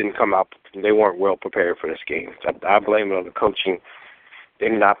players didn't come out. They weren't well prepared for this game. I blame it on the coaching. They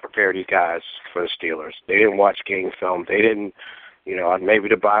did not prepare these guys for the Steelers. They didn't watch game film. They didn't, maybe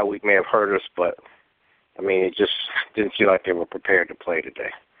the bye week may have hurt us, but, I mean, it just didn't seem like they were prepared to play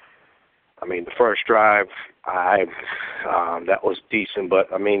today. I mean, the first drive, that was decent,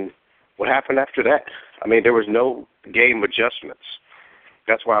 but, I mean, what happened after that? I mean, there was no game adjustments.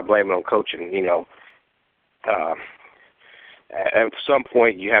 That's why I blame it on coaching, At some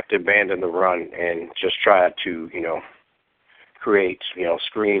point, you have to abandon the run and just try to, create,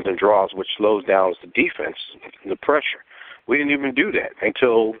 screens and draws, which slows down the defense, the pressure. We didn't even do that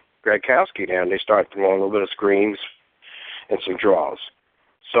until Gronkowski down. They started throwing a little bit of screens and some draws.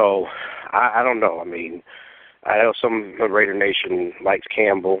 So, I don't know. I mean, I know some Raider Nation likes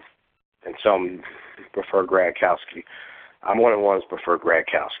Campbell and some prefer Gronkowski. I'm one of the ones who prefer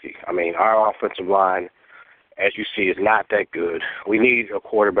Gronkowski. I mean, our offensive line, as you see, is not that good. We need a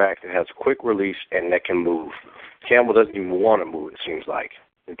quarterback that has a quick release and that can move. Campbell doesn't even want to move, it seems like.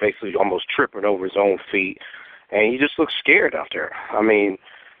 He's basically almost tripping over his own feet, and he just looks scared out there. I mean,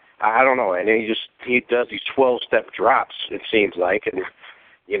 I don't know. And then he does these 12-step drops, it seems like, and,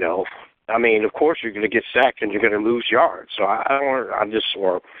 I mean, of course you're going to get sacked and you're going to lose yards. So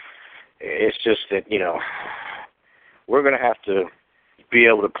it's just that, we're going to have to be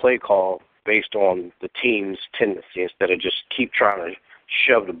able to play call based on the team's tendency instead of just keep trying to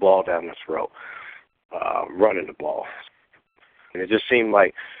shoved the ball down their throat, running the ball. And it just seemed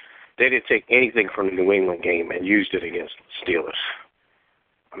like they didn't take anything from the New England game and used it against the Steelers.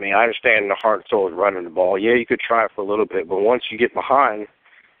 I mean, I understand the heart and soul is running the ball. Yeah, you could try it for a little bit, but once you get behind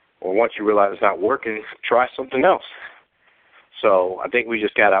or once you realize it's not working, try something else. So I think we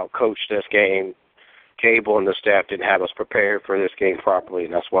just got out-coached this game. Cable and the staff didn't have us prepared for this game properly,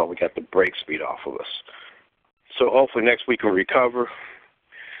 and that's why we got the break speed off of us. So hopefully next week we'll recover.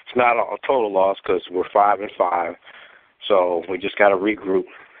 It's not a total loss because we're 5-5, so we just got to regroup.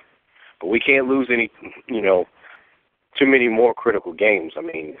 But we can't lose any, too many more critical games. I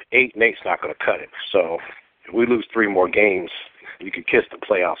mean, 8-8's not going to cut it. So if we lose 3 more games, you could kiss the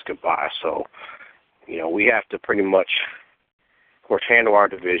playoffs goodbye. So, we have to pretty much, of course, handle our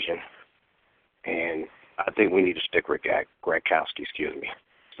division. And I think we need to stick with Gradkowski,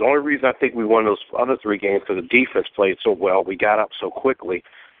 It's the only reason I think we won those other 3 games because the defense played so well. We got up so quickly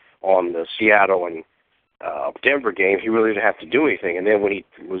on the Seattle and Denver game. He really didn't have to do anything. And then when he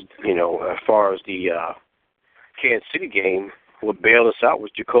was, as far as the Kansas City game, what bailed us out was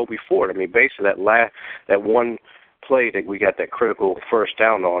Jacoby Ford. I mean, basically that one play that we got that critical first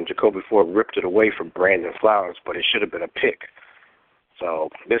down on, Jacoby Ford ripped it away from Brandon Flowers, but it should have been a pick. So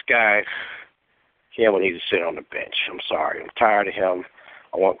this guy, Campbell needs to sit on the bench. I'm sorry. I'm tired of him.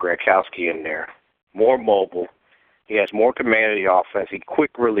 I want Gradkowski in there. More mobile. He has more command of the offense. He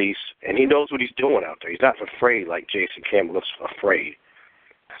quick release, and he knows what he's doing out there. He's not afraid like Jason Campbell looks afraid.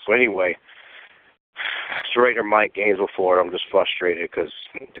 So anyway, Raider Mike, Gainesville, Florida. I'm just frustrated because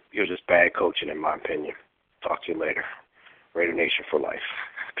it was just bad coaching in my opinion. Talk to you later. Raider Nation for life.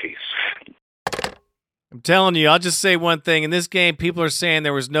 Peace. I'm telling you, I'll just say one thing. In this game, people are saying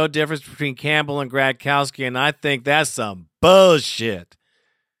there was no difference between Campbell and Gradkowski, and I think that's some bullshit.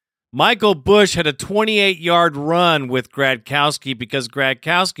 Michael Bush had a 28-yard run with Gradkowski because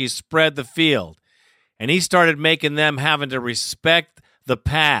Gradkowski spread the field, and he started making them having to respect the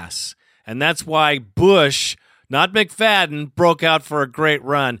pass. And that's why Bush, not McFadden, broke out for a great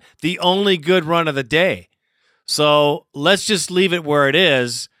run, the only good run of the day. So let's just leave it where it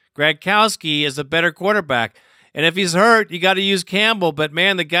is. Gradkowski is a better quarterback. And if he's hurt, you got to use Campbell. But,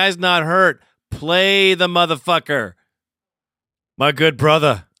 man, the guy's not hurt. Play the motherfucker. My good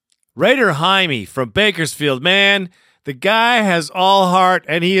brother, Raider Jaime from Bakersfield. Man, the guy has all heart,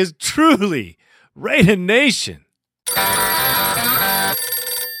 and he is truly Raider Nation.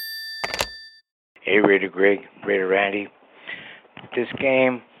 Hey, Raider Greg, Raider Randy. This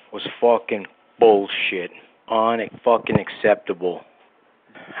game was fucking bullshit. Fucking acceptable.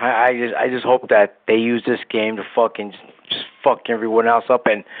 I just hope that they use this game to fucking just fuck everyone else up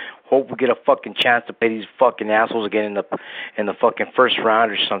and hope we get a fucking chance to play these fucking assholes again in the fucking first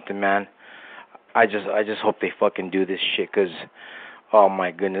round or something, man. I just hope they fucking do this shit because, oh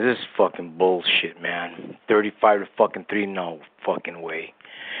my goodness, this is fucking bullshit, man. 35-3, no fucking way.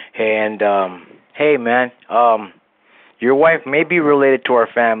 And hey, man, your wife may be related to our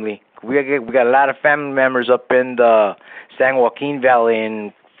family. We got a lot of family members up in the San Joaquin Valley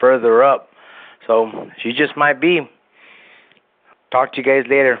and further up, so she just might be. Talk to you guys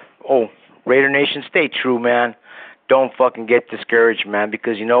later. Oh, Raider Nation, stay true, man. Don't fucking get discouraged, man,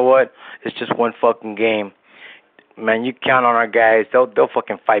 because you know what? It's just one fucking game. Man, you count on our guys. They'll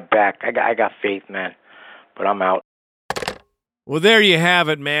fucking fight back. I got faith, man. But I'm out. Well, there you have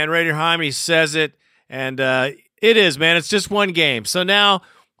it, man. Raider Jaime says it, and it is, man. It's just one game. So now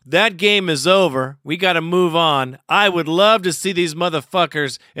that game is over. We got to move on. I would love to see these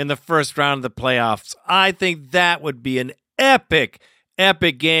motherfuckers in the first round of the playoffs. I think that would be an epic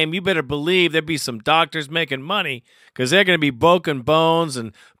game. You better believe there'd be some doctors making money because they're going to be broken bones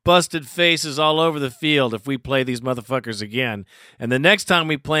and busted faces all over the field if we play these motherfuckers again. And the next time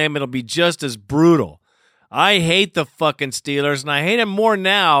we play them, it'll be just as brutal. I hate the fucking Steelers, and I hate them more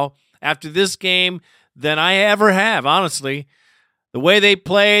now after this game than I ever have, honestly. The way they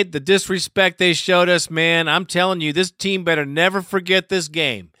played, the disrespect they showed us, man, I'm telling you, this team better never forget this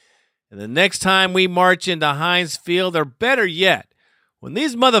game. And the next time we march into Heinz Field, or better yet, when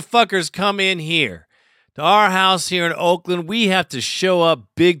these motherfuckers come in here to our house here in Oakland, we have to show up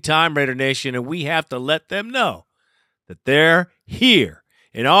big time, Raider Nation, and we have to let them know that they're here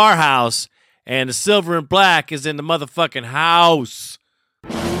in our house and the silver and black is in the motherfucking house.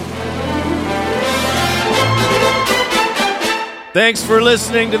 Thanks for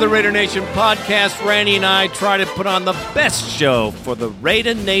listening to the Raider Nation podcast. Randy and I try to put on the best show for the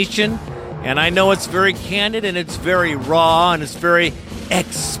Raider Nation. And I know it's very candid and it's very raw and it's very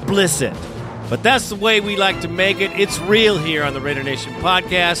explicit. But that's the way we like to make it. It's real here on the Raider Nation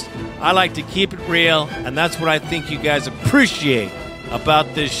podcast. I like to keep it real, and that's what I think you guys appreciate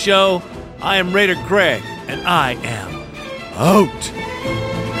about this show. I am Raider Greg, and I am out.